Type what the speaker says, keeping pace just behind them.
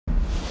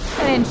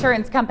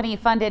insurance company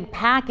funded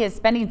PAC is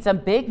spending some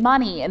big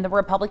money in the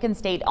Republican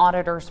state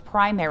auditor's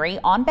primary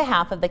on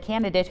behalf of the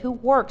candidate who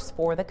works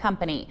for the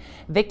company.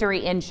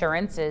 Victory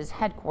Insurance is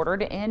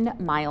headquartered in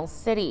Miles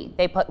City.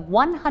 They put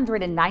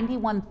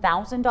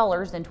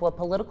 $191,000 into a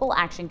political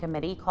action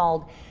committee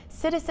called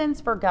Citizens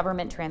for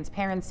Government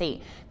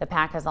Transparency. The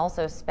PAC has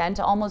also spent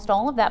almost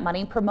all of that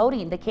money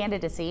promoting the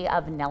candidacy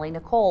of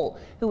Nicol,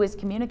 who is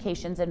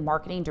Communications and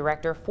Marketing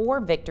Director for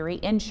Victory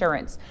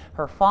Insurance.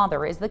 Her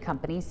father is the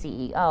company's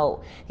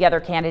CEO. The other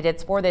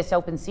candidates for this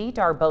open seat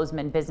are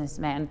Bozeman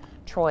businessman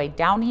Troy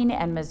Downing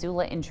and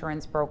Missoula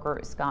insurance broker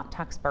Scott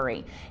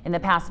Tuxbury. In the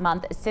past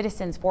month,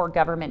 Citizens for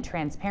Government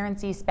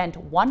Transparency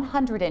spent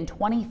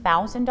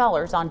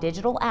 $120,000 on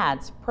digital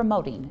ads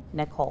promoting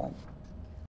Nicol.